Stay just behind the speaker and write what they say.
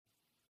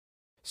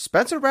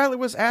Spencer Rattler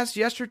was asked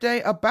yesterday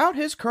about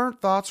his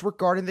current thoughts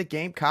regarding the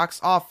Gamecocks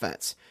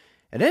offense,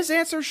 and his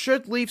answer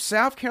should leave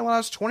South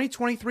Carolina's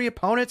 2023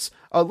 opponents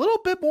a little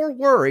bit more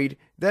worried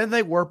than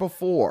they were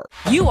before.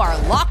 You are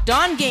Locked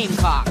On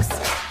Gamecocks,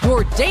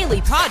 your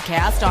daily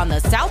podcast on the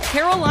South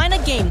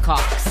Carolina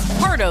Gamecocks,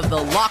 part of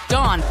the Locked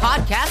On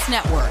Podcast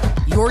Network,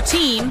 your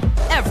team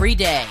every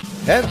day.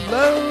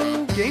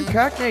 Hello,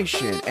 Gamecock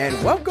Nation, and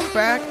welcome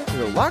back to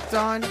the Locked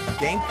On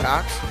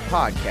Gamecocks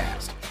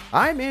podcast.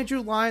 I'm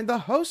Andrew Lyon, the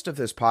host of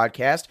this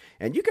podcast,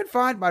 and you can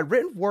find my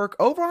written work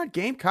over on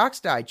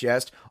Gamecocks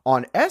Digest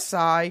on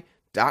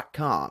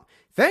SI.com.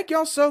 Thank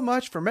y'all so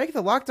much for making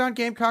the Locked On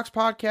Gamecocks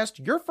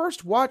podcast your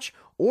first watch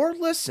or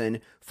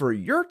listen for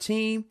your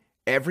team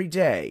every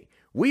day.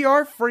 We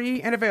are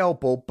free and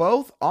available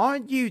both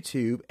on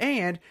YouTube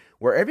and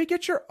wherever you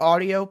get your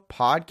audio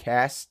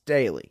podcasts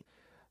daily.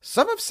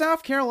 Some of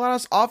South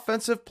Carolina's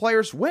offensive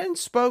players went and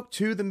spoke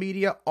to the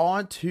media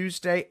on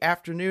Tuesday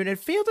afternoon and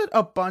fielded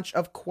a bunch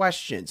of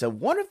questions. And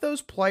one of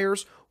those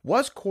players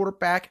was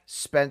quarterback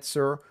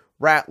Spencer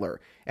Rattler.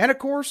 And of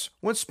course,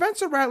 when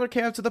Spencer Rattler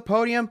came up to the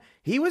podium,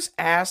 he was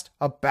asked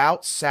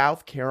about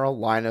South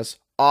Carolina's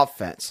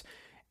offense.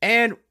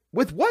 And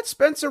with what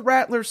Spencer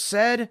Rattler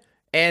said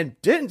and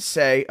didn't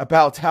say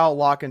about Dowell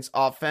Loggains'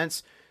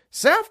 offense,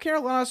 South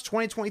Carolina's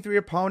 2023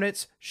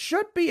 opponents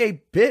should be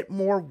a bit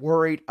more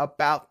worried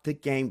about the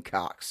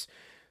Gamecocks.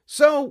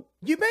 So,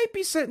 you may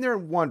be sitting there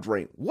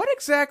wondering, what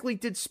exactly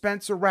did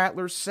Spencer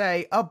Rattler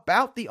say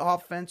about the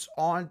offense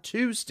on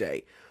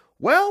Tuesday?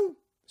 Well,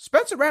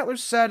 Spencer Rattler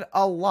said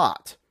a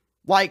lot,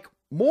 like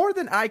more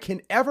than I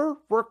can ever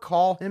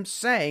recall him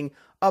saying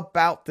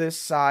about this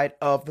side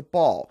of the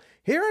ball.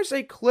 Here is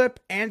a clip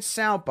and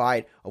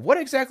soundbite of what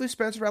exactly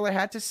Spencer Rattler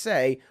had to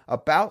say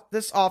about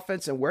this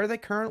offense and where they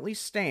currently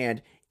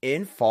stand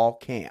in fall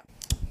camp.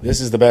 This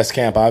is the best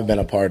camp I've been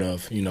a part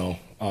of.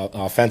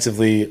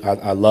 Offensively,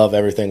 I love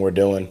everything we're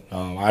doing.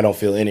 I don't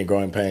feel any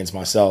growing pains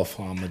myself.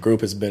 The group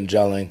has been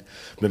gelling,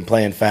 been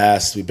playing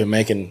fast. We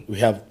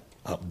have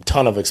a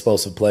ton of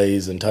explosive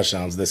plays and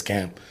touchdowns this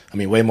camp. I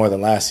mean, way more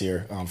than last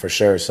year, for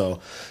sure. So,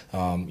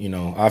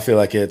 I feel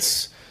like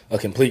it's a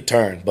complete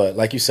turn. But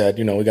like you said,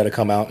 we got to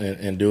come out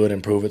and do it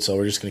and prove it. So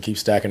we're just going to keep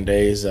stacking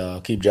days,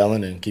 keep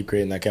gelling, and keep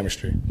creating that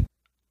chemistry.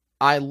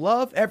 I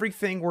love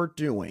everything we're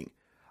doing.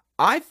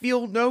 I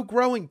feel no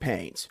growing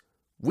pains.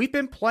 We've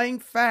been playing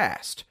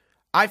fast.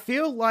 I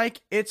feel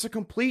like it's a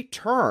complete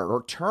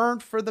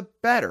turn for the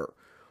better.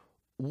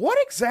 What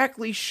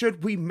exactly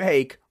should we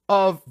make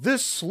of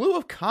this slew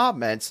of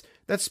comments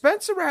that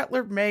Spencer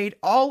Rattler made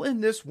all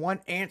in this one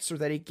answer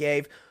that he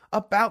gave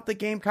about the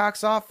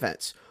Gamecocks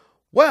offense?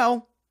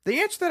 Well, the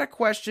answer to that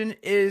question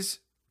is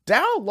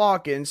Dowell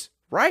Loggains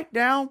right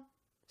now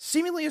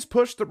seemingly has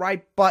pushed the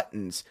right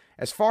buttons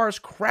as far as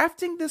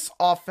crafting this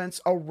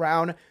offense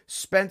around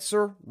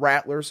Spencer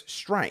Rattler's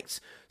strengths.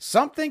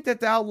 Something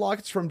that Dowell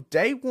Loggains from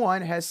day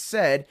one has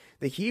said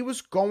that he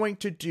was going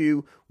to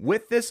do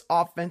with this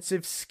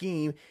offensive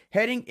scheme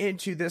heading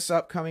into this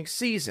upcoming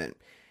season.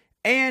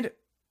 And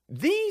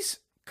these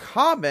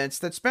comments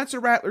that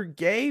Spencer Rattler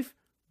gave,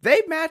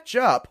 they match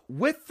up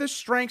with the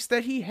strengths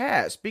that he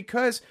has,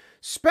 because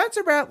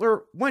Spencer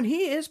Rattler, when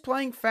he is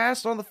playing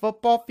fast on the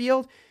football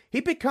field, he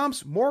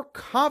becomes more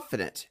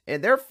confident,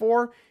 and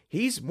therefore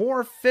he's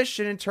more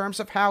efficient in terms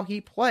of how he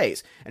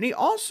plays. And he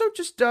also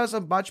just does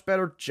a much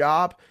better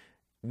job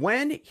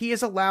when he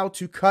is allowed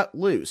to cut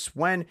loose,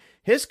 when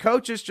his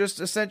coaches just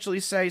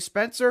essentially say,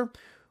 Spencer,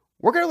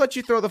 we're going to let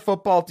you throw the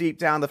football deep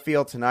down the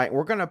field tonight.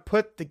 We're going to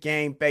put the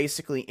game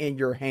basically in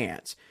your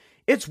hands.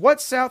 It's what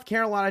South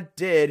Carolina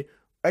did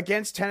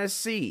against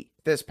Tennessee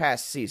this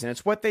past season.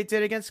 It's what they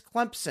did against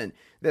Clemson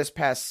this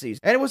past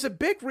season. And it was a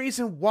big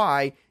reason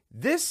why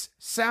this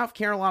South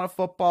Carolina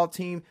football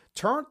team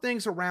turned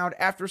things around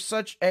after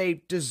such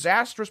a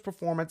disastrous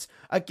performance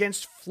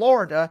against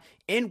Florida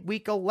in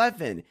Week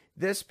 11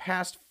 this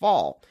past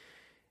fall.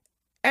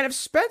 And if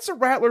Spencer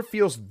Rattler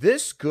feels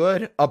this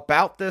good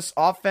about this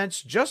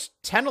offense just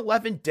 10,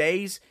 11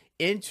 days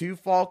into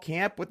fall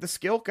camp with the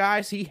skill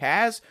guys he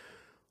has,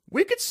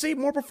 we could see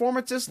more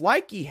performances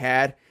like he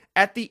had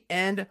at the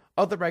end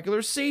of the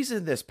regular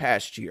season this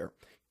past year.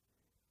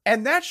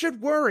 And that should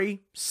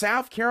worry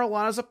South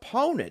Carolina's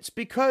opponents,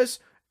 because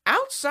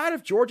outside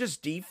of Georgia's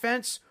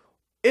defense,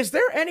 is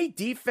there any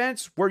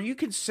defense where you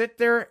can sit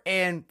there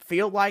and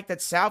feel like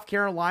that South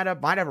Carolina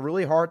might have a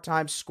really hard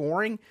time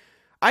scoring?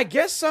 I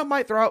guess some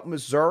might throw out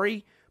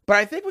Missouri, but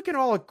I think we can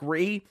all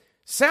agree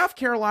South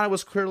Carolina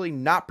was clearly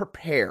not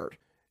prepared.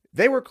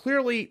 They were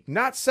clearly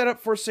not set up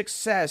for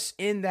success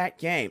in that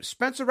game.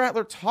 Spencer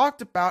Rattler talked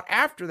about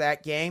after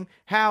that game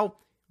how,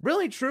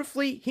 really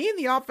truthfully, he and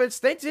the offense,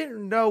 they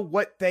didn't know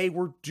what they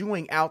were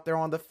doing out there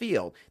on the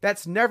field.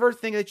 That's never a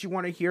thing that you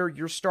want to hear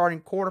your starting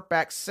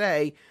quarterback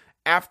say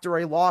after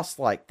a loss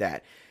like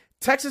that.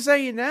 Texas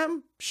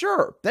A&M,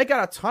 sure, they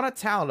got a ton of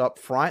talent up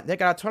front. They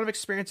got a ton of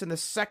experience in the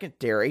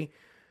secondary.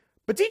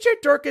 But DJ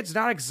Durkin's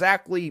not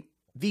exactly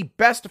the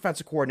best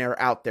defensive coordinator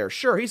out there.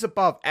 Sure, he's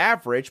above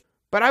average,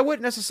 but I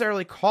wouldn't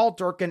necessarily call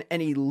Durkin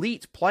an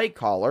elite play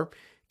caller.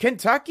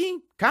 Kentucky,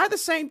 kind of the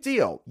same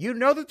deal. You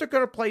know that they're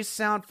going to play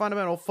sound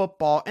fundamental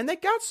football, and they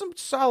got some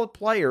solid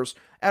players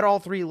at all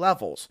three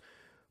levels.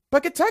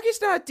 But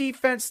Kentucky's not a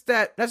defense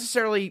that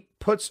necessarily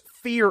puts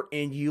fear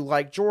in you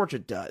like Georgia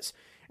does.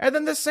 And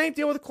then the same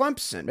deal with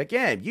Clemson.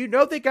 Again, you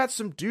know they got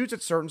some dudes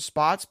at certain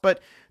spots, but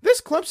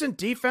this Clemson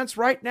defense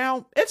right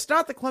now, it's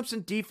not the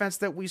Clemson defense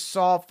that we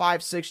saw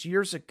 5-6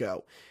 years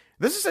ago.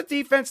 This is a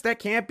defense that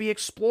can't be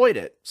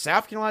exploited.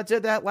 South Carolina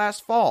did that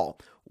last fall.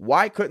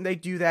 Why couldn't they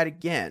do that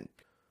again?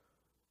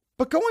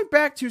 But going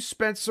back to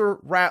Spencer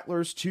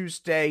Rattler's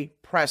Tuesday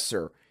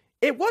presser,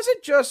 it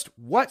wasn't just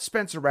what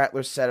Spencer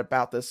Rattler said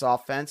about this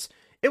offense,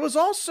 it was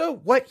also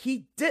what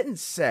he didn't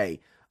say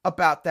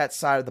about that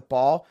side of the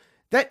ball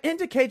that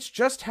indicates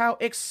just how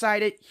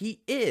excited he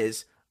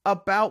is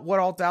about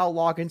what Dowell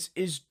Loggains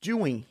is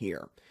doing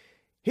here.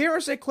 Here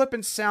is a clip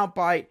and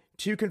soundbite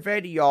to convey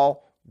to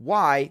y'all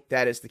why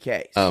that is the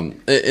case.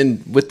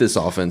 And with this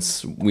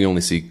offense, we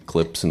only see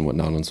clips and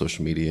whatnot on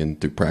social media and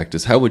through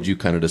practice. How would you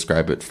kind of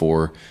describe it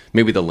for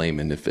maybe the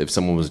layman? If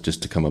someone was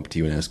just to come up to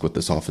you and ask what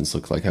this offense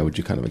looks like, how would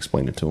you kind of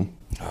explain it to them?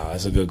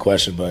 That's a good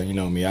question, but you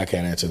know me, I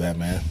can't answer that,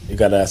 man. You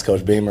got to ask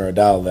Coach Beamer or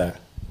Dowell that.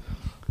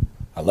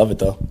 I love it,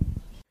 though.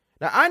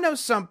 Now, I know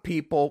some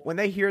people, when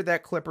they hear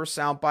that Clipper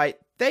soundbite,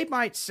 they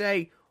might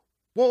say,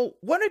 well,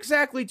 what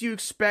exactly do you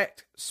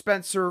expect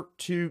Spencer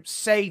to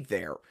say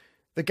there?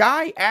 The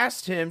guy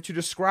asked him to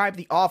describe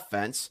the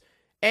offense,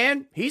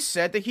 and he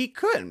said that he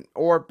couldn't,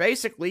 or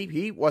basically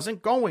he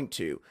wasn't going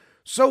to.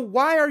 So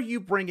why are you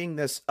bringing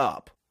this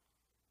up?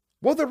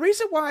 Well, the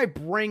reason why I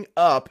bring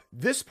up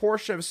this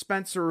portion of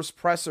Spencer's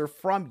presser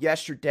from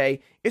yesterday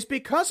is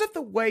because of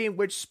the way in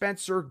which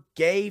Spencer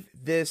gave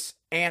this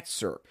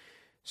answer.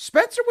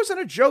 Spencer was in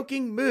a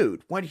joking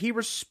mood when he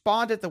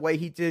responded the way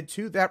he did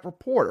to that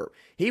reporter.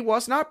 He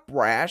was not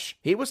brash.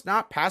 He was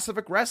not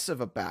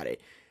passive-aggressive about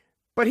it.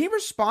 But he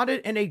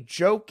responded in a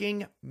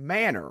joking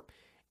manner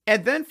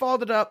and then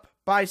followed it up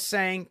by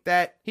saying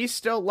that he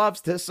still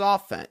loves this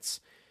offense.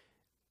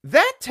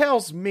 That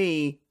tells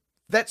me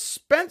that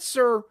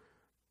Spencer,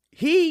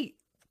 he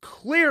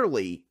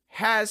clearly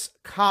has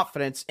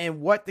confidence in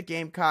what the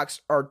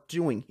Gamecocks are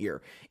doing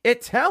here.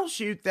 It tells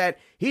you that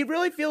he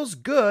really feels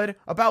good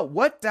about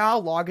what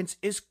Dowell Loggains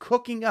is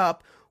cooking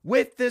up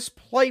with this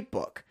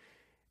playbook.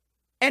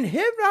 And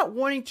him not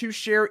wanting to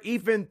share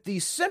even the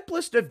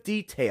simplest of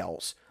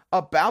details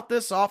about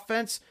this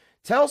offense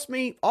tells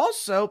me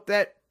also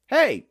that,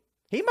 hey,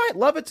 he might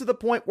love it to the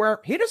point where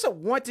he doesn't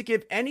want to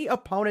give any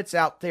opponents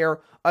out there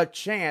a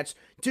chance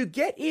to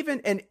get even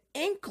an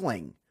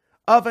inkling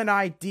of an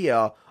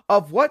idea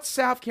of what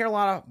South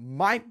Carolina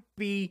might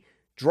be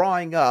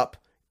drawing up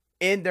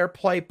in their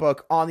playbook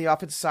on the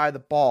offensive side of the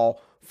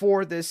ball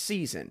for this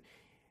season.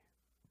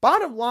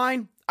 Bottom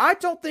line, I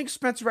don't think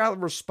Spencer Rattler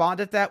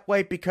responded that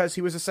way because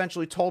he was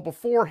essentially told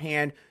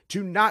beforehand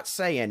to not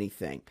say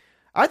anything.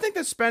 I think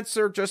that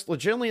Spencer just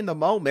legitimately in the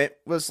moment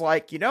was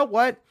like, you know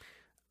what?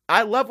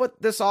 I love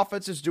what this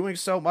offense is doing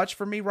so much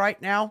for me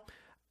right now.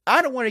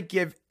 I don't want to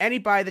give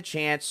anybody the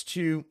chance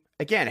to,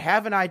 again,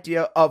 have an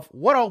idea of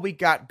what all we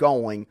got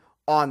going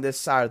on this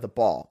side of the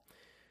ball.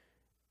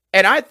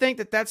 And I think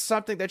that that's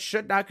something that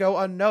should not go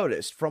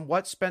unnoticed from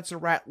what Spencer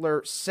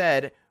Rattler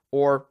said,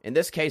 or in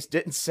this case,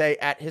 didn't say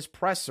at his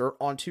presser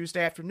on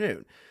Tuesday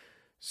afternoon.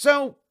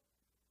 So,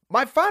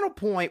 my final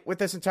point with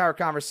this entire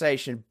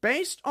conversation,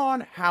 based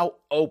on how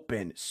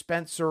open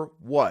Spencer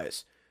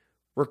was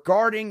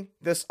regarding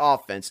this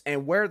offense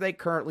and where they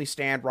currently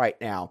stand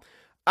right now,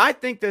 I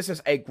think this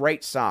is a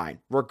great sign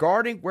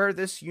regarding where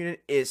this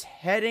unit is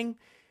heading.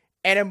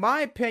 And in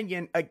my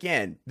opinion,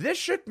 again, this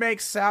should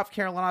make South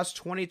Carolina's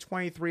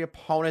 2023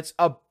 opponents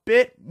a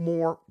bit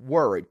more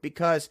worried,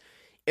 because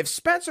if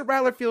Spencer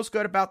Rattler feels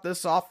good about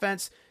this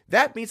offense,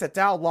 that means that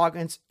Dowell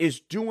Loggains is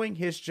doing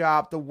his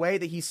job the way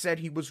that he said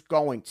he was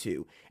going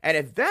to. And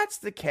if that's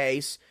the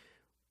case,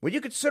 when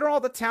you consider all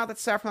the talent that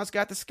South Carolina's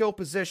got, the skill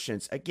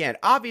positions, again,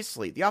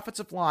 obviously, the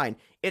offensive line,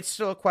 it's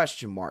still a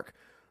question mark.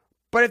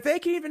 But if they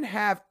can even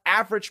have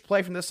average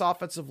play from this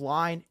offensive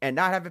line and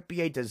not have it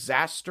be a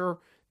disaster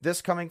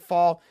this coming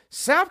fall,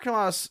 South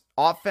Carolina's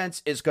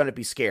offense is going to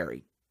be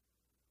scary.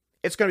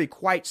 It's going to be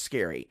quite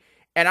scary.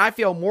 And I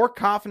feel more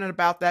confident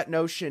about that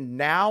notion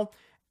now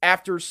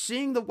after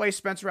seeing the way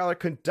Spencer Rattler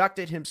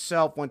conducted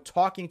himself when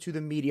talking to the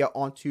media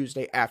on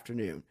Tuesday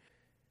afternoon.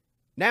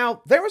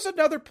 Now, there was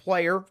another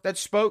player that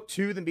spoke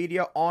to the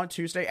media on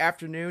Tuesday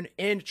afternoon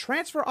in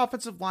transfer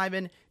offensive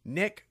lineman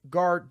Nick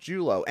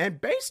Gargiulo. And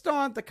based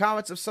on the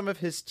comments of some of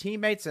his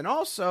teammates and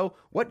also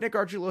what Nick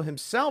Gargiulo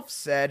himself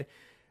said,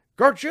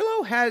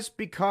 Gargiulo has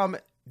become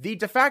the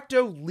de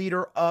facto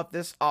leader of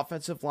this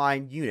offensive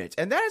line unit.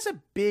 And that is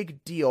a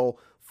big deal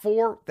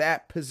for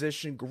that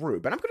position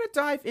group. And I'm going to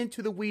dive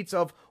into the weeds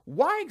of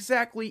why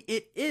exactly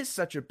it is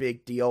such a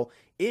big deal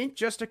in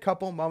just a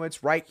couple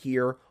moments right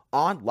here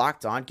on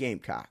Locked On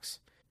Gamecocks.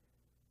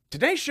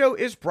 Today's show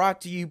is brought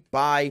to you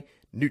by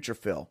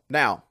Neutrophil.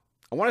 Now,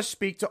 I want to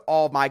speak to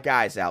all my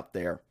guys out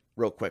there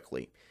real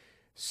quickly.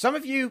 Some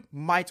of you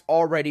might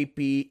already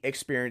be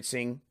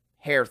experiencing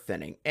hair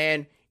thinning,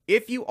 and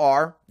If you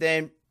are,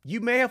 then you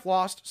may have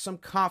lost some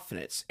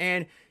confidence,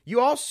 and you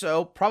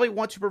also probably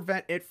want to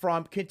prevent it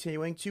from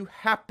continuing to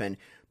happen,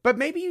 but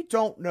maybe you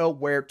don't know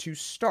where to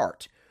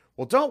start.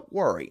 Well, don't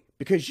worry,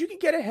 because you can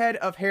get ahead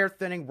of hair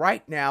thinning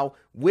right now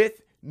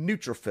with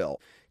Nutrafil.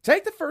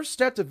 Take the first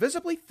step to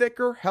visibly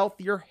thicker,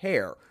 healthier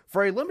hair.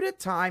 For a limited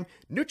time,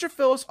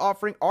 Nutrafil is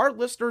offering our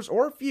listeners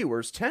or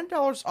viewers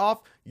 $10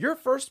 off your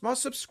first month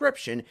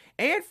subscription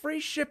and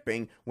free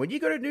shipping when you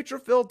go to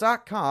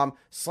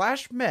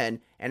Nutrafil.com/men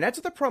and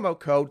enter the promo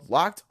code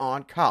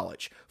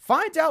LOCKEDONCollege.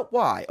 Find out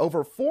why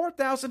over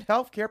 4,000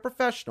 healthcare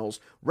professionals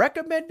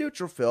recommend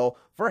Nutrafil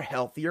for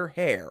healthier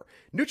hair.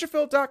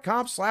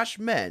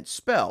 Nutrafil.com/men,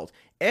 spelled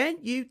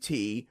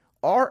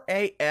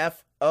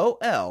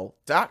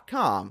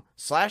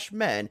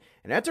NUTRAFOL.com/men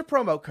and enter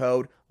promo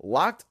code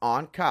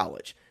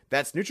LOCKEDONCollege.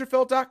 That's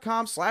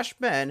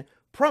Nutrafil.com/men,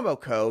 promo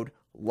code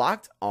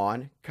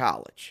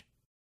LOCKEDONCollege.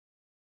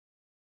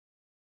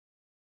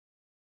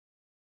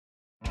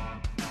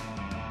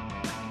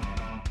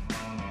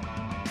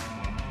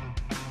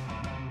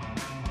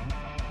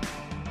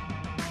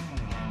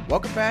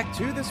 Welcome back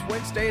to this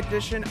Wednesday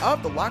edition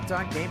of the Locked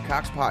On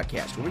Gamecocks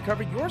podcast, where we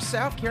cover your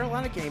South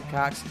Carolina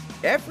Gamecocks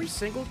every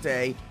single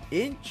day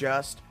in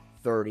just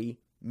 30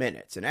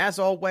 minutes. And as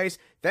always,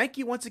 thank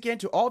you once again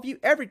to all of you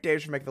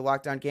everydayers for making the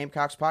Locked On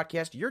Gamecocks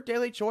podcast your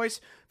daily choice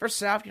for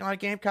South Carolina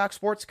Gamecock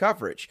sports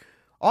coverage.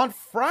 On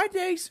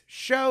Friday's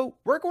show,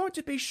 we're going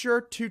to be sure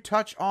to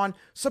touch on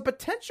some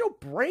potential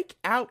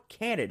breakout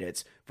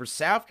candidates for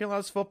South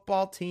Carolina's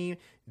football team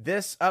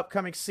this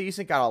upcoming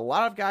season. Got a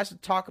lot of guys to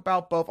talk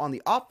about both on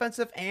the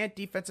offensive and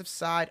defensive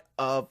side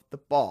of the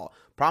ball.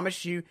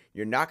 Promise you,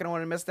 you're not going to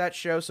want to miss that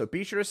show, so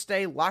be sure to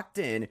stay locked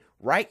in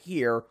right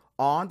here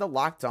on the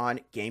Locked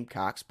On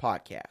Gamecocks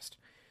podcast.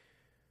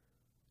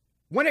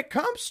 When it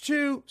comes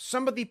to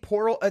some of the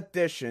portal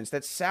additions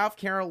that South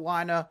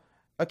Carolina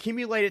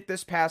accumulated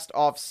this past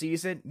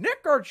offseason,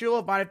 Nick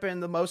Gargiulo might have been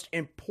the most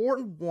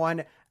important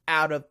one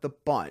out of the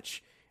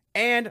bunch.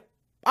 And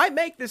I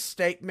make this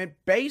statement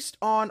based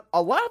on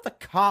a lot of the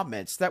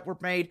comments that were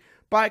made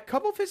by a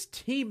couple of his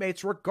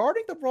teammates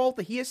regarding the role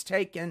that he has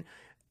taken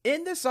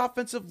in this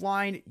offensive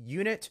line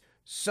unit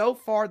so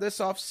far this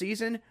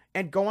offseason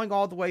and going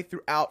all the way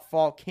throughout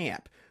fall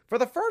camp. For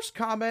the first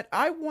comment,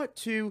 I want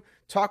to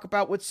talk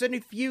about what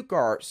Sidney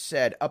Fugard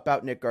said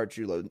about Nick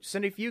Gargiulo.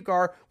 Sidney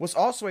Fugard was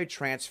also a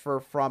transfer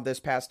from this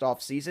past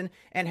offseason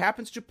and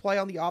happens to play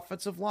on the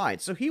offensive line,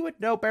 so he would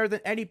know better than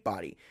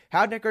anybody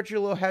how Nick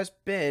Gargiulo has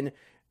been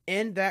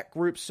in that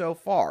group so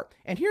far.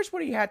 And here's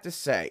what he had to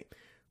say.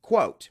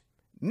 Quote,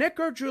 Nick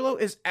Gargiulo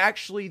is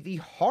actually the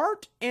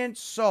heart and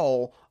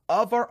soul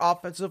of our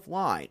offensive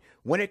line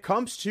when it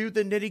comes to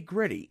the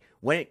nitty-gritty,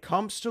 when it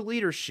comes to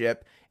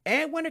leadership,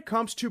 and when it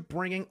comes to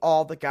bringing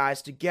all the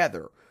guys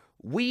together.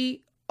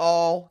 We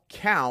all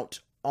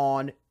count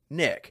on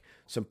Nick.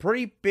 Some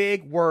pretty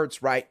big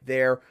words right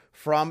there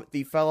from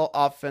the fellow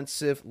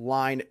offensive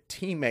line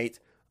teammate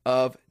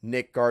of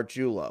Nick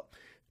Gargiulo.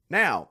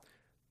 Now,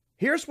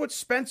 here's what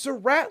Spencer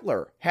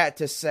Rattler had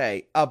to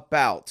say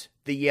about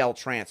the Yale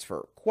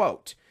transfer.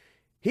 Quote,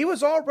 he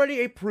was already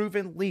a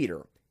proven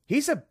leader.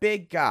 He's a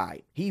big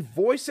guy. He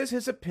voices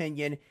his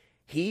opinion.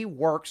 He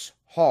works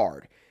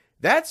hard.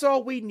 That's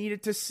all we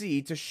needed to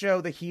see to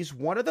show that he's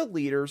one of the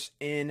leaders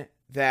in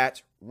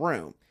that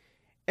room.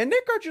 And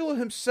Nick Gargiulo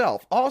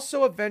himself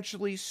also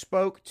eventually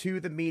spoke to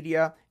the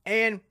media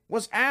and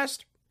was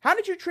asked, how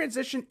did you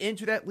transition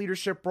into that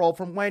leadership role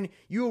from when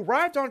you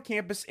arrived on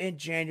campus in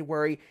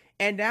January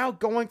and now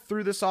going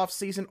through this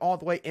offseason all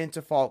the way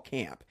into fall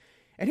camp?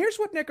 And here's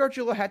what Nick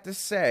Gargiulo had to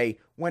say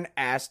when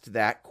asked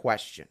that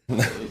question.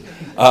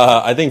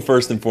 I think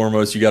first and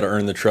foremost, you got to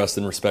earn the trust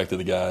and respect of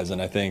the guys.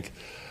 And I think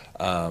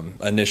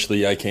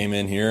initially I came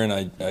in here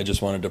and I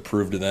just wanted to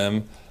prove to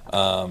them,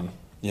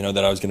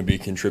 that I was going to be a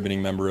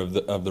contributing member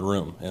of the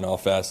room in all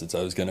facets.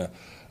 I was going to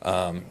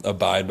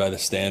abide by the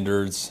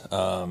standards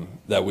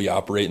that we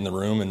operate in the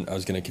room, and I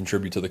was going to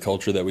contribute to the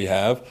culture that we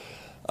have.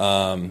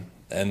 And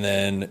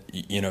then,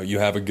 you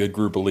have a good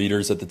group of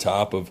leaders at the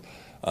top of,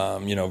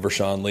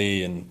 Vershawn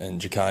Lee and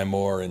Ja'Kai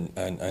Moore, and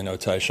I know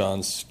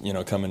Tyshawn's,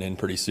 coming in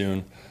pretty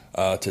soon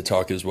to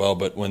talk as well.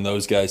 But when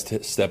those guys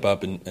step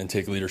up and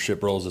take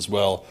leadership roles as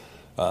well,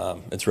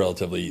 it's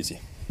relatively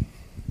easy.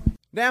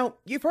 Now,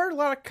 you've heard a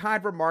lot of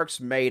kind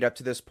remarks made up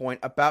to this point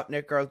about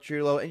Nick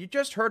Gargiulo, and you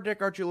just heard Nick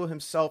Gargiulo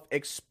himself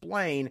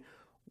explain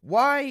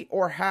why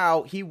or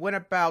how he went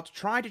about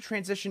trying to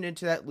transition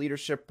into that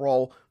leadership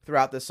role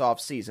throughout this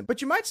offseason.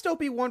 But you might still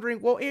be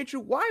wondering, well, Andrew,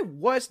 why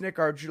was Nick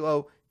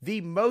Gargiulo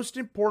the most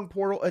important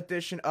portal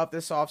addition of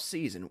this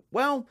offseason?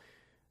 Well,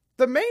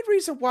 the main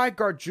reason why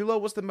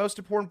Gargiulo was the most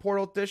important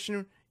portal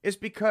addition is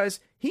because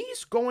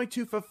he's going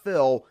to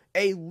fulfill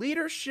a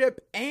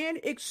leadership and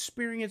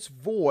experience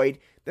void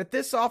that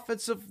this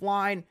offensive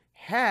line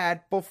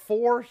had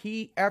before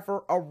he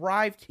ever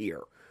arrived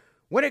here.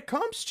 When it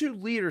comes to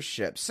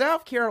leadership,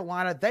 South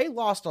Carolina, they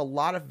lost a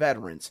lot of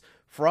veterans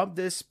from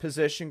this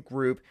position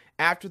group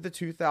after the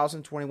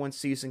 2021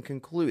 season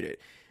concluded.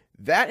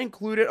 That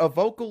included a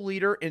vocal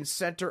leader in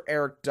center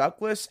Eric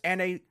Douglas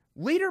and a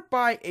leader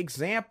by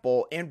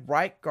example in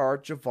right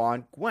guard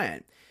Javon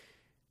Gwynn.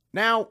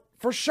 Now,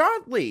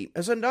 Vershawn Lee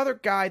is another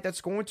guy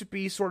that's going to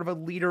be sort of a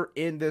leader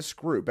in this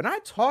group, and I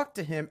talked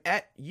to him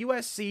at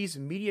USC's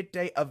Media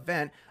Day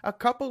event a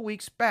couple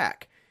weeks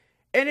back.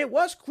 And it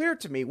was clear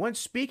to me when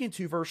speaking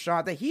to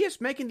Vershawn that he is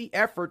making the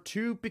effort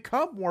to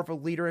become more of a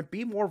leader and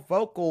be more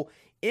vocal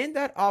in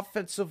that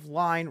offensive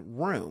line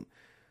room.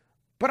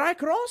 But I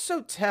could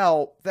also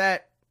tell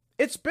that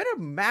it's been a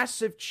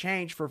massive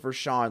change for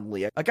Vershawn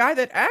Lee, a guy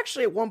that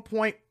actually at one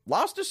point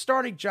lost his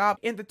starting job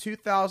in the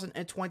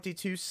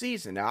 2022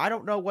 season. Now, I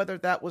don't know whether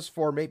that was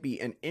for maybe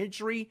an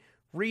injury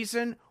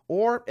reason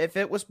or if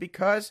it was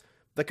because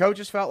the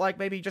coaches felt like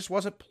maybe he just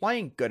wasn't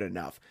playing good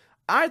enough.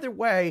 Either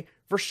way,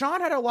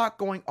 Vershawn had a lot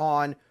going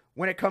on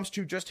when it comes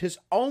to just his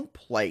own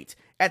plate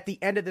at the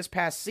end of this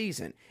past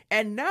season.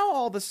 And now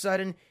all of a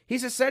sudden,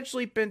 he's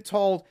essentially been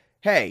told,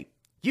 hey,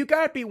 you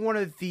got to be one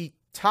of the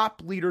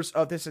top leaders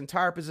of this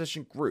entire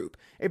position group.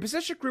 A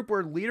position group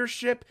where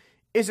leadership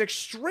is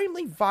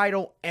extremely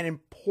vital and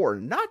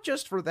important, not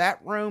just for that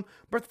room,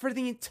 but for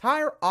the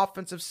entire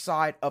offensive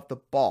side of the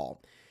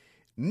ball.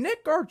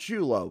 Nick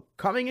Gargiulo,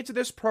 coming into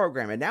this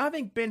program, and now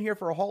having been here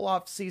for a whole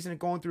off season and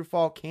going through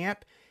fall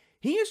camp,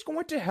 he is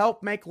going to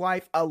help make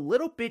life a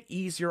little bit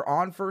easier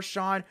on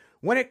Vershawn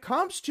when it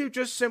comes to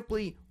just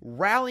simply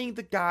rallying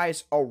the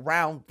guys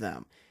around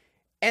them.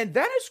 And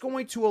that is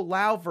going to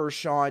allow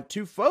Vershawn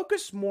to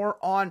focus more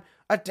on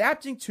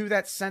adapting to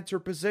that center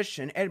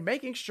position and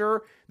making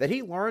sure that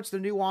he learns the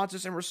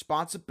nuances and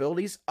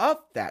responsibilities of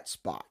that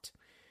spot.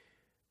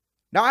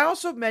 Now, I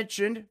also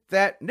mentioned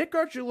that Nick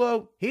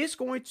Gargiulo, he is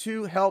going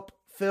to help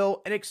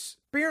fill an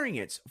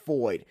experience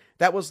void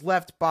that was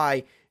left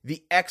by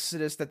the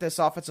exodus that this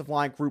offensive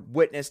line group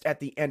witnessed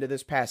at the end of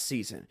this past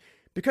season.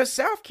 Because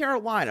South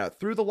Carolina,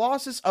 through the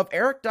losses of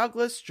Eric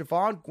Douglas,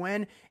 Javon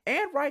Gwynn,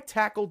 and right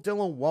tackle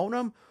Dylan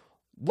Wonnum,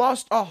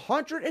 lost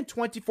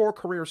 124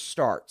 career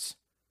starts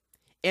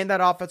in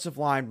that offensive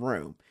line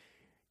room.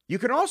 You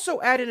can also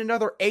add in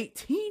another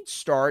 18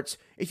 starts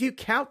if you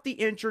count the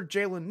injured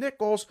Jalen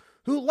Nichols,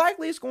 who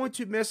likely is going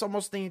to miss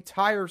almost the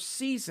entire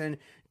season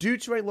due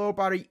to a lower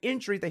body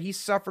injury that he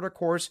suffered, of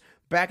course,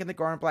 back in the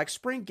Garden Black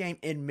Spring game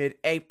in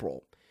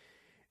mid-April.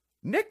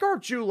 Nick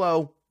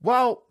Gargiulo,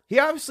 well, he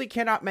obviously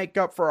cannot make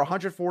up for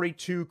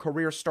 142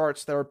 career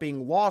starts that are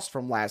being lost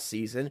from last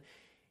season.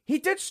 He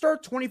did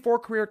start 24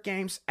 career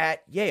games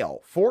at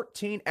Yale,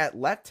 14 at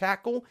left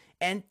tackle,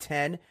 and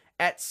 10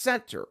 at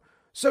center.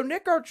 So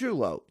Nick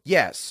Gargiulo,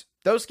 yes,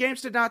 those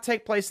games did not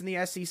take place in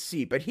the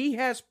SEC, but he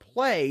has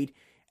played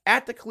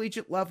at the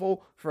collegiate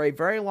level for a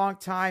very long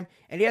time,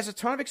 and he has a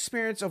ton of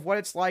experience of what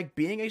it's like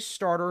being a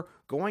starter,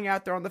 going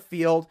out there on the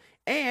field,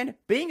 and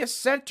being a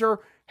center,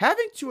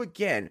 having to,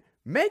 again,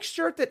 make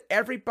sure that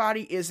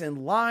everybody is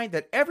in line,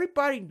 that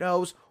everybody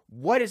knows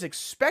what is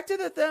expected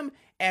of them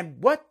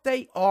and what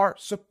they are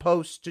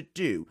supposed to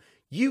do.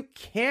 You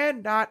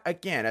cannot,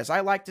 again, as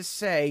I like to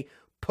say,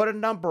 put a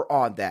number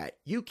on that.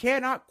 You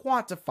cannot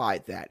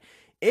quantify that.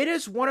 It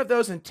is one of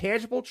those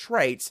intangible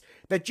traits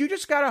that you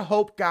just gotta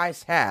hope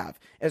guys have,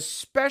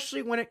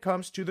 especially when it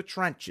comes to the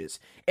trenches.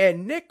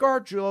 And Nick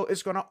Gargiulo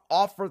is gonna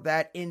offer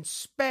that in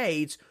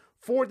spades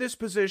for this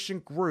position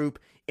group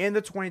in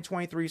the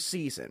 2023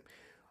 season.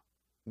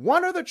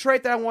 One other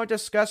trait that I want to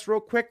discuss real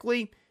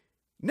quickly,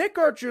 Nick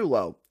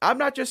Gargiulo, I'm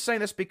not just saying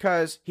this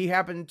because he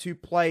happened to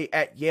play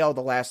at Yale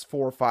the last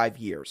 4 or 5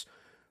 years,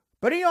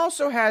 but he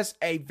also has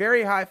a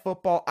very high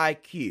football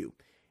IQ.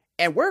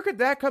 And where could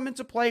that come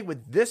into play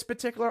with this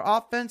particular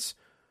offense?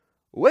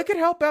 Well, it could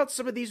help out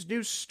some of these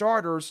new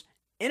starters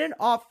in an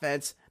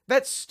offense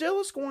that still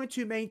is going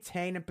to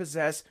maintain and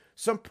possess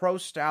some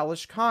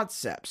pro-stylish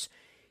concepts.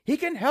 He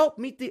can help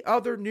meet the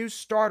other new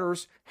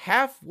starters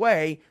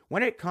halfway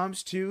when it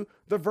comes to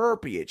the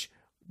verbiage,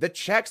 the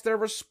checks they're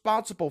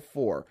responsible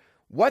for,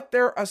 what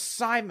their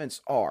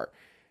assignments are.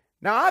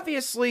 Now,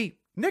 obviously,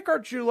 Nick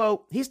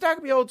Gargiulo, he's not going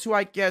to be able to,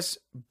 I guess,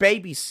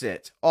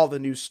 babysit all the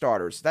new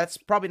starters. That's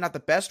probably not the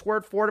best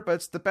word for it, but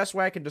it's the best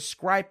way I can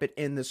describe it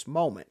in this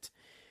moment.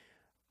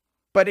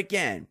 But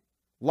again,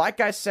 like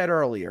I said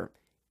earlier,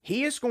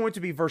 he is going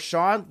to be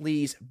Vershawn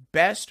Lee's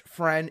best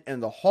friend in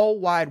the whole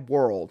wide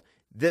world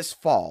this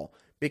fall,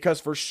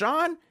 because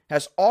Vershawn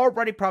has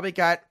already probably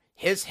got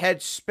his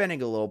head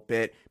spinning a little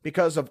bit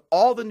because of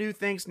all the new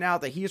things now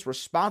that he's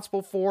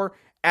responsible for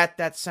at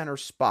that center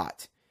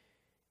spot.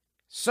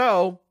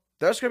 So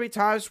there's going to be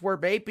times where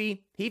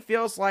maybe he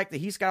feels like that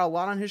he's got a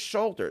lot on his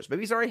shoulders.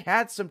 Maybe he's already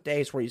had some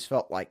days where he's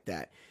felt like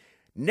that.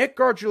 Nick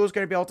Gargiulo is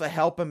going to be able to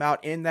help him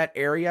out in that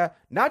area,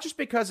 not just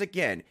because,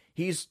 again,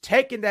 he's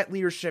taken that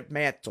leadership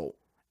mantle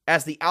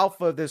as the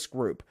alpha of this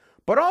group,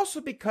 but also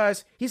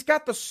because he's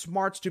got the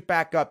smarts to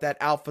back up that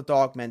alpha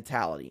dog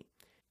mentality.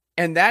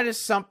 And that is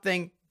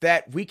something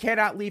that we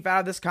cannot leave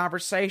out of this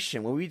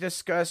conversation when we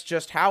discuss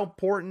just how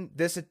important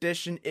this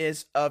addition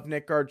is of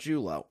Nick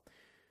Gargiulo.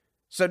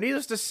 So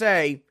needless to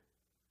say,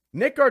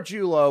 Nick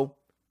Gargiulo,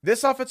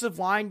 this offensive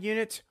line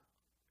unit,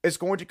 is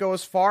going to go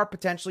as far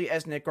potentially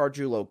as Nick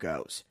Gargiulo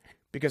goes.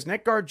 because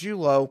Nick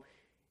Gargiulo,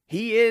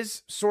 he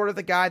is sort of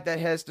the guy that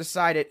has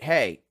decided,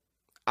 hey,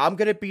 I'm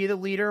going to be the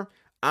leader.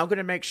 I'm going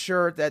to make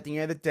sure that at the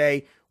end of the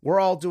day, we're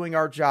all doing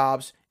our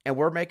jobs and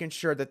we're making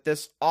sure that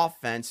this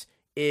offense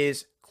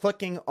is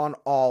clicking on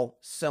all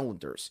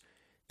cylinders.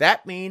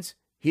 That means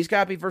he's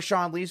got to be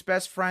Vershawn Lee's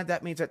best friend.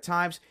 That means at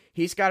times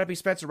he's got to be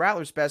Spencer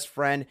Rattler's best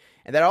friend.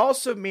 And that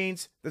also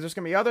means that there's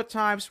going to be other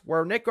times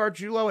where Nick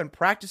Gargiulo, in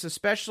practice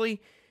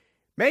especially,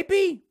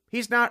 maybe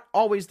he's not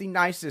always the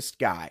nicest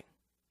guy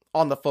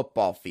on the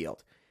football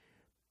field.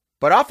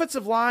 But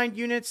offensive line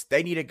units,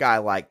 they need a guy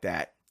like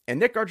that. And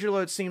Nick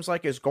Gargiulo, it seems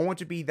like, is going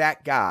to be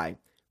that guy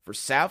for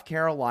South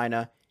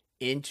Carolina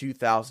in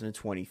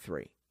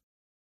 2023.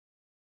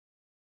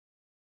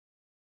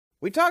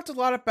 We talked a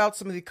lot about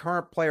some of the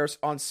current players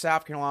on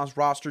South Carolina's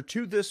roster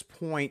to this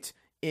point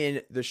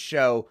in the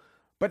show,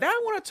 but now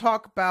I want to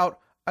talk about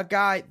a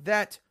guy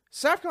that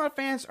South Carolina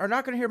fans are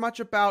not going to hear much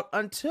about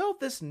until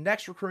this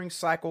next recruiting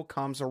cycle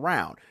comes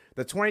around,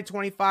 the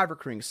 2025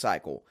 recruiting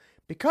cycle,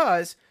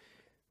 because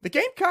the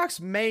Gamecocks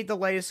made the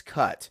latest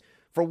cut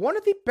for one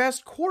of the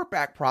best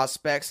quarterback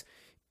prospects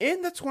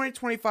in the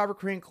 2025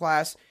 recruiting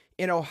class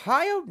in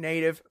Ohio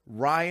native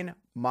Ryan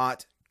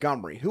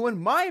Montgomery, who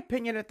in my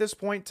opinion at this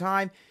point in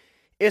time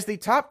is the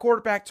top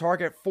quarterback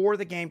target for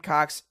the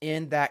Gamecocks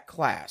in that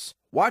class.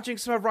 Watching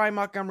some of Ryan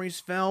Montgomery's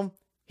film,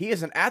 he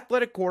is an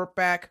athletic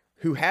quarterback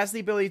who has the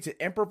ability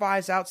to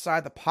improvise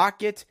outside the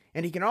pocket,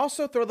 and he can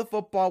also throw the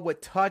football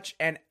with touch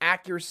and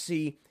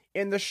accuracy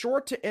in the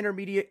short to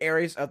intermediate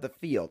areas of the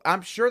field.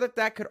 I'm sure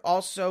that could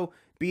also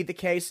be the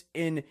case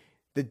in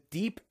the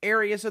deep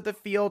areas of the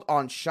field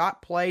on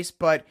shot plays,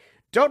 but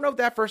don't know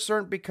that for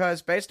certain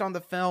because based on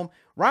the film,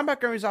 Ryan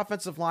Montgomery's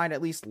offensive line,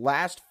 at least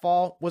last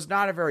fall, was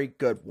not a very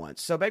good one.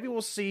 So maybe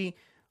we'll see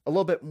a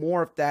little bit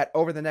more of that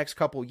over the next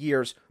couple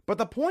years. But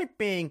the point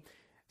being,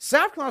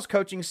 South Carolina's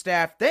coaching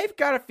staff, they've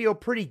got to feel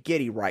pretty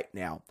giddy right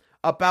now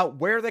about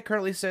where they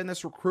currently sit in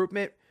this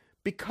recruitment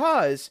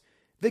because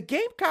the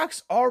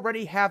Gamecocks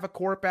already have a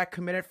quarterback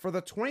committed for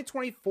the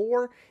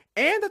 2024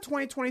 and the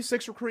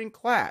 2026 recruiting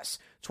class.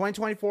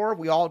 2024,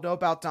 we all know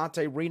about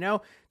Dante Reno.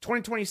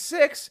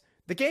 2026,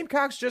 the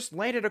Gamecocks just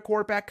landed a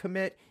quarterback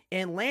commit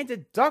and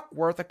landed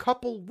Duckworth a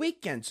couple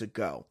weekends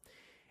ago.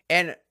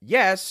 And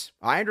yes,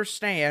 I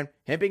understand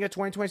him being a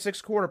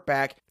 2026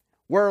 quarterback.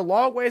 We're a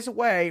long ways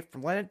away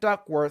from Landon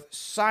Duckworth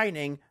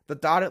signing the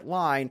dotted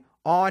line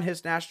on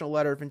his national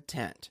letter of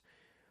intent.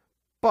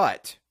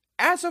 But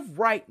as of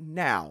right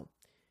now,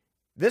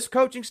 this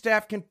coaching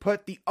staff can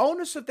put the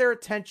onus of their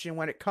attention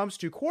when it comes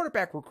to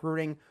quarterback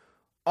recruiting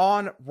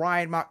on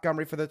Ryan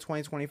Montgomery for the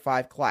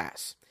 2025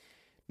 class.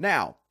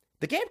 Now,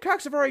 the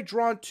Gamecocks have already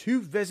drawn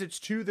 2 visits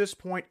to this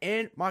point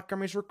in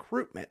Montgomery's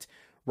recruitment.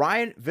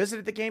 Ryan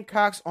visited the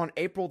Gamecocks on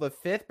April the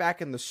 5th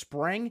back in the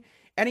spring,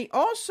 and he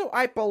also,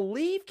 I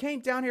believe, came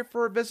down here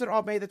for a visit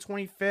on May the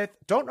 25th.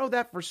 Don't know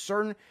that for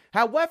certain.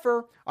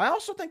 However, I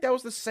also think that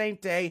was the same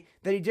day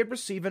that he did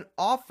receive an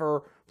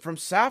offer from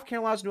South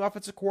Carolina's new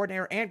offensive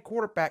coordinator and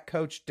quarterback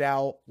coach,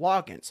 Dal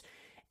Loggins.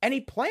 And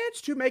he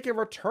plans to make a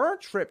return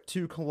trip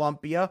to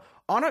Columbia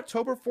on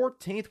October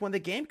 14th when the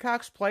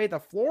Gamecocks play the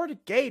Florida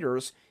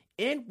Gators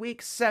in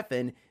Week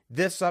 7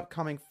 this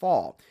upcoming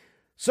fall.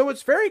 So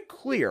it's very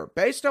clear,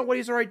 based on what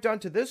he's already done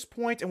to this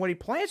point and what he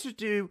plans to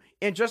do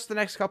in just the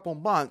next couple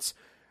months,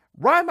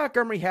 Ryan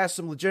Montgomery has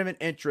some legitimate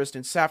interest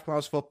in South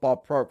Carolina's football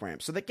program.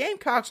 So the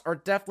Gamecocks are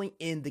definitely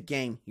in the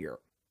game here.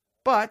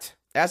 But,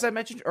 as I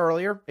mentioned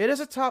earlier, it is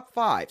a top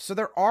 5, so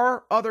there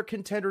are other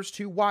contenders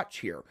to watch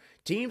here.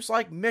 Teams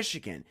like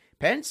Michigan,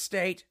 Penn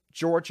State,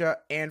 Georgia,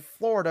 and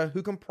Florida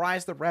who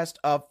comprise the rest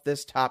of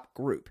this top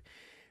group.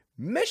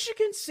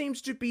 Michigan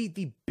seems to be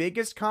the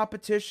biggest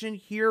competition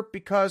here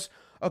because,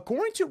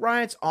 according to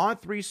Ryan's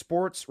On3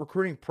 Sports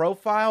recruiting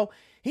profile,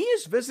 he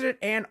has visited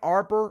Ann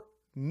Arbor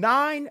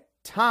 9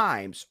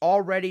 times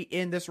already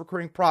in this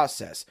recruiting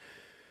process,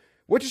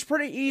 which is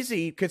pretty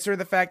easy considering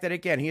the fact that,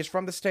 again, he is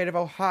from the state of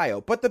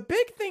Ohio. But the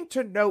big thing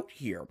to note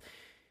here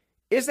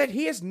is that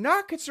he is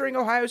not considering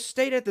Ohio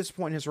State at this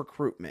point in his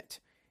recruitment.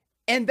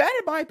 And that,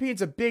 in my opinion,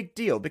 is a big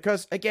deal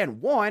because, again,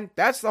 1,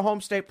 that's the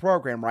home state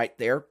program right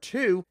there.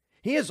 2,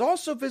 he has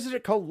also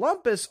visited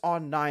Columbus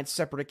on 9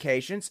 separate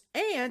occasions,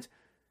 and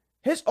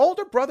his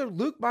older brother,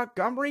 Luke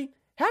Montgomery,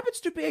 happens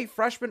to be a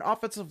freshman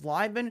offensive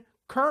lineman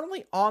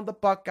currently on the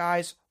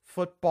Buckeyes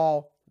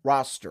football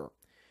roster.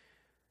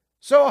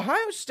 So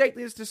Ohio State,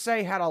 needless to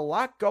say, had a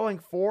lot going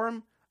for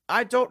him.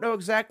 I don't know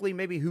exactly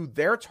maybe who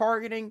they're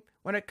targeting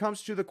when it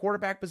comes to the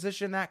quarterback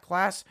position in that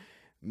class.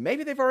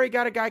 Maybe they've already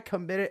got a guy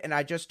committed and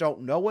I just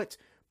don't know it.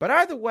 But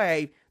either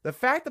way, the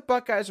fact that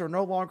Buckeyes are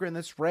no longer in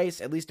this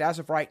race, at least as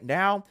of right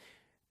now,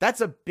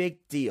 that's a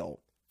big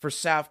deal for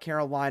South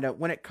Carolina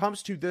when it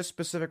comes to this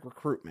specific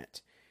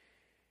recruitment.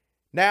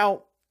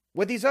 Now,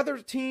 with these other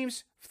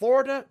teams,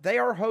 Florida, they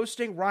are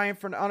hosting Ryan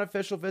for an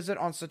unofficial visit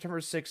on September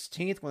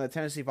 16th when the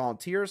Tennessee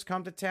Volunteers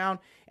come to town,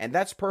 and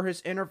that's per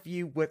his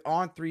interview with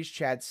On3's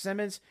Chad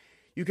Simmons.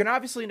 You can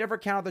obviously never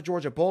count out the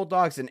Georgia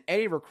Bulldogs in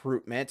any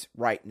recruitment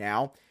right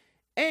now,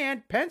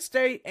 and Penn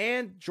State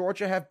and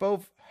Georgia have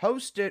both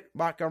hosted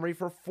Montgomery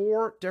for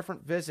 4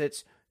 different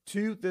visits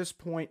to this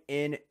point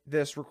in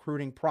this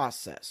recruiting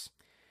process.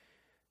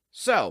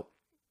 So,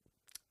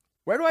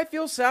 where do I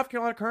feel South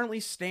Carolina currently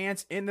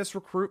stands in this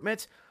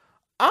recruitment?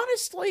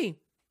 Honestly,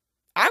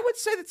 I would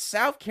say that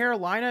South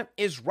Carolina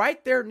is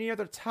right there near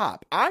the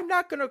top. I'm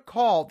not going to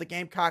call the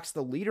Gamecocks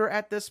the leader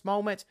at this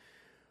moment,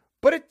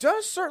 but it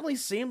does certainly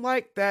seem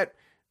like that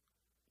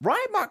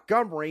Ryan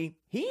Montgomery,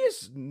 he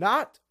is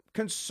not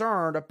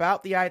concerned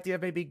about the idea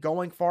of maybe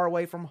going far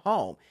away from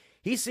home.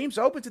 He seems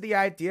open to the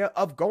idea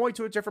of going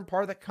to a different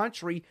part of the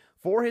country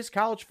for his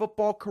college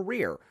football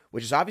career,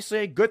 which is obviously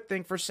a good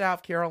thing for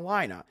South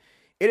Carolina.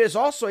 It is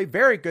also a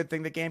very good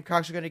thing the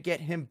Gamecocks are going to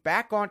get him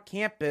back on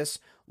campus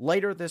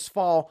later this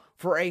fall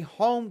for a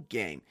home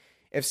game.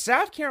 If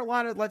South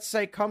Carolina, let's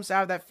say, comes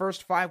out of that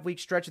first 5-week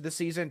stretch of the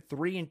season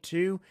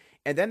 3-2,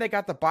 and then they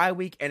got the bye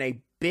week and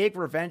a big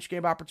revenge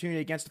game opportunity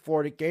against the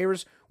Florida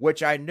Gators,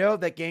 which I know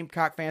that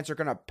Gamecock fans are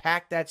going to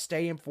pack that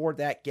stadium for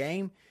that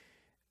game,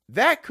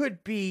 that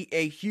could be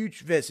a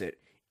huge visit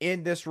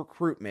in this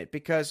recruitment,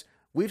 because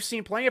we've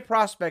seen plenty of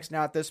prospects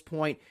now at this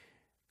point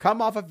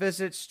come off of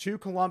visits to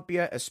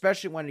Columbia,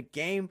 especially when a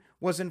game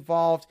was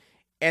involved,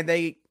 and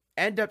they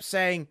end up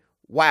saying,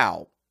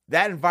 wow,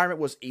 that environment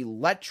was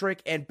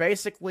electric and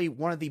basically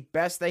one of the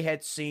best they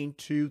had seen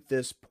to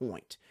this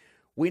point.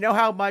 We know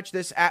how much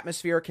this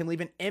atmosphere can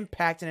leave an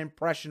impact and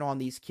impression on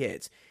these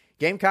kids.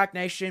 Gamecock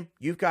Nation,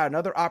 you've got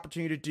another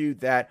opportunity to do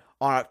that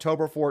on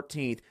October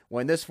 14th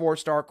when this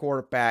 4-star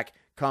quarterback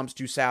comes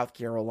to South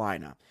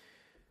Carolina.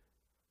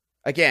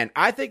 Again,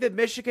 I think that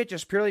Michigan,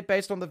 just purely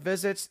based on the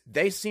visits,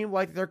 they seem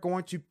like they're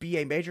going to be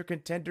a major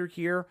contender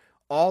here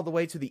all the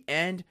way to the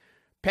end.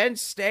 Penn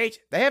State,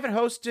 they haven't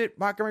hosted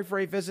Montgomery for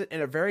a visit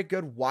in a very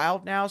good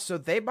while now, so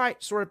they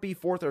might sort of be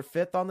 4th or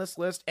 5th on this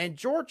list. And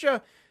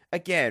Georgia,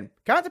 again,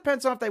 kind of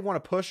depends on if they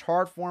want to push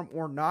hard for him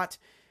or not.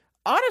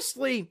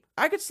 Honestly,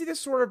 I could see this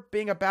sort of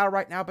being a battle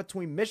right now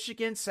between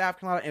Michigan, South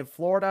Carolina, and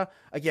Florida.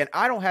 Again,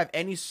 I don't have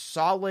any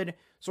solid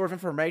sort of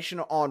information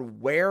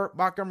on where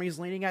Montgomery is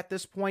leaning at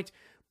this point,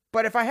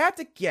 but if I had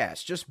to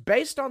guess, just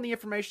based on the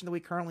information that we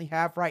currently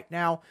have right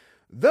now,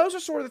 those are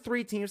sort of the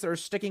 3 teams that are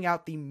sticking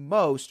out the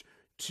most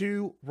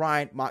to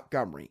Ryan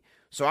Montgomery.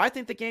 So I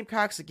think the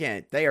Gamecocks,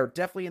 again, they are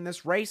definitely in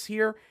this race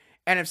here.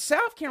 And if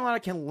South Carolina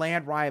can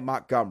land Ryan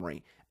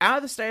Montgomery out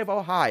of the state of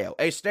Ohio,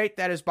 a state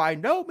that is by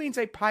no means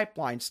a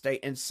pipeline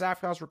state in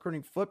South Carolina's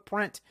recruiting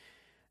footprint,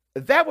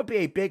 that would be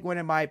a big win,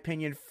 in my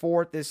opinion,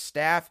 for this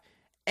staff.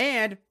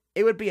 And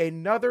it would be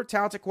another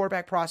talented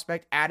quarterback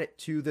prospect added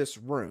to this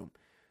room.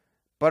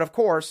 But of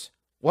course,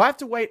 we'll have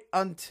to wait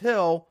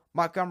until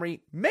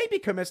Montgomery maybe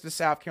commits to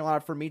South Carolina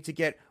for me to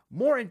get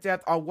more in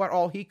depth on what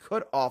all he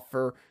could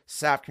offer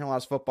South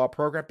Carolina's football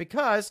program,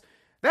 because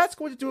that's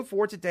going to do it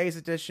for today's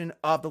edition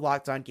of the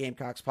Locked On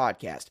Gamecocks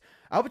podcast.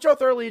 I hope you all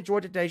thoroughly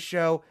enjoyed today's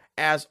show.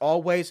 As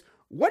always,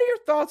 what are your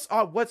thoughts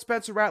on what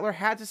Spencer Rattler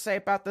had to say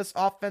about this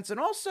offense, and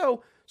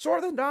also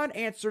sort of the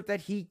non-answer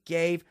that he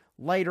gave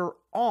later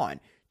on?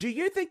 Do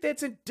you think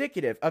that's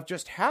indicative of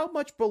just how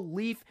much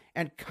belief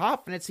and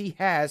confidence he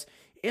has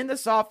in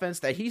this offense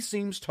that he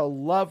seems to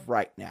love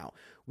right now?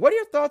 What are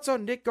your thoughts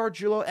on Nick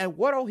Gargiulo and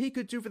what all he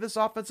could do for this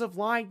offensive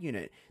line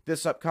unit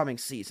this upcoming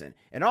season?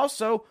 And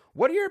also,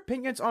 what are your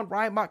opinions on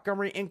Ryan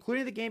Montgomery,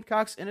 including the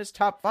Gamecocks in his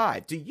top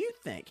 5? Do you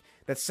think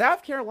that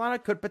South Carolina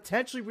could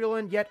potentially reel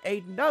in yet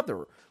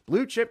another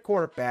blue chip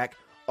quarterback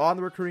on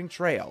the recruiting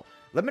trail?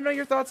 Let me know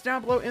your thoughts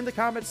down below in the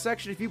comments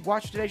section if you've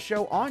watched today's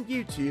show on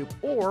YouTube,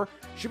 or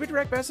shoot me a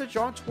direct message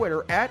on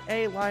Twitter at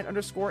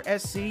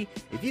 @A_SC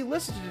if you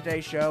listen to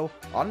today's show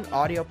on an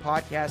audio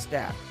podcast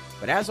app.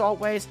 But as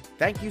always,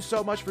 thank you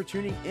so much for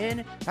tuning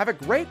in. Have a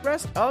great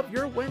rest of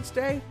your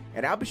Wednesday,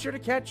 and I'll be sure to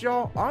catch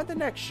y'all on the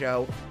next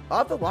show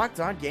of the Locked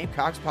On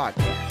Gamecocks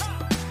podcast.